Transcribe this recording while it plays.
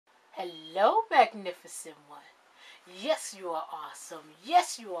Hello, magnificent one. Yes, you are awesome.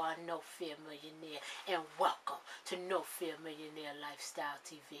 Yes, you are a No Fear Millionaire. And welcome to No Fear Millionaire Lifestyle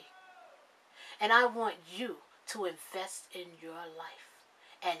TV. And I want you to invest in your life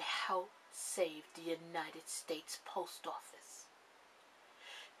and help save the United States Post Office.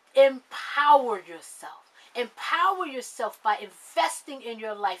 Empower yourself. Empower yourself by investing in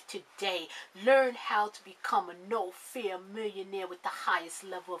your life today. Learn how to become a no-fear millionaire with the highest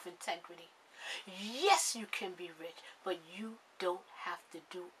level of integrity. Yes, you can be rich, but you don't have to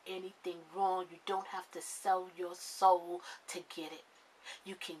do anything wrong. You don't have to sell your soul to get it.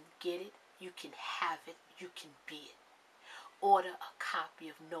 You can get it, you can have it, you can be it. Order a copy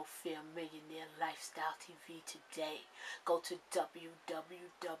of No Fear Millionaire Lifestyle TV today. Go to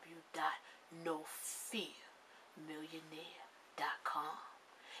www.nofearmillionaire.com.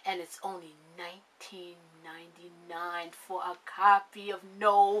 And it's only $19.99 for a copy of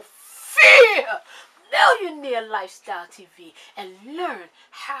No Fear Millionaire Lifestyle TV. And learn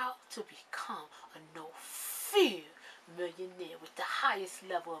how to become a No Fear millionaire with the highest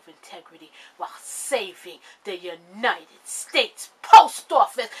level of integrity while saving the United States Post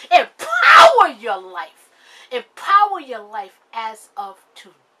Office. Empower your life. Empower your life as of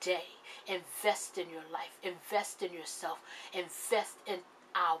today. Invest in your life. Invest in yourself. Invest in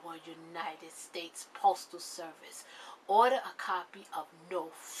our United States Postal Service. Order a copy of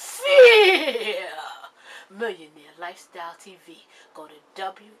No Fear Millionaire Lifestyle TV. Go to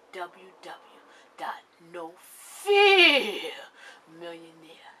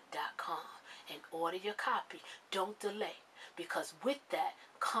www.nofearmillionaire.com and order your copy. Don't delay, because with that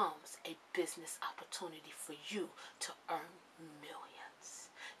comes a business opportunity for you to earn millions.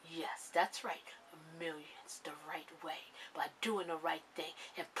 Yes, that's right, millions the right way, by doing the right thing.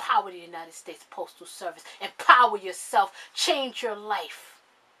 Empower the United States Postal Service. Empower yourself. Change your life.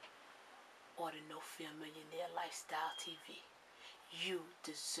 Order No Fear Millionaire Lifestyle TV. You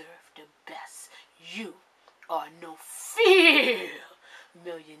deserve the best. You are no fear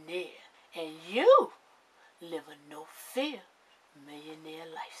millionaire, and you live a no fear millionaire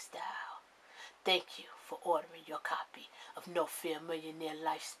lifestyle. Thank you for ordering your copy of No Fear Millionaire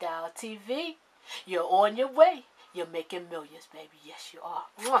Lifestyle TV. You're on your way. You're making millions, baby. Yes, you are.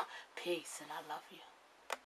 Peace, and I love you.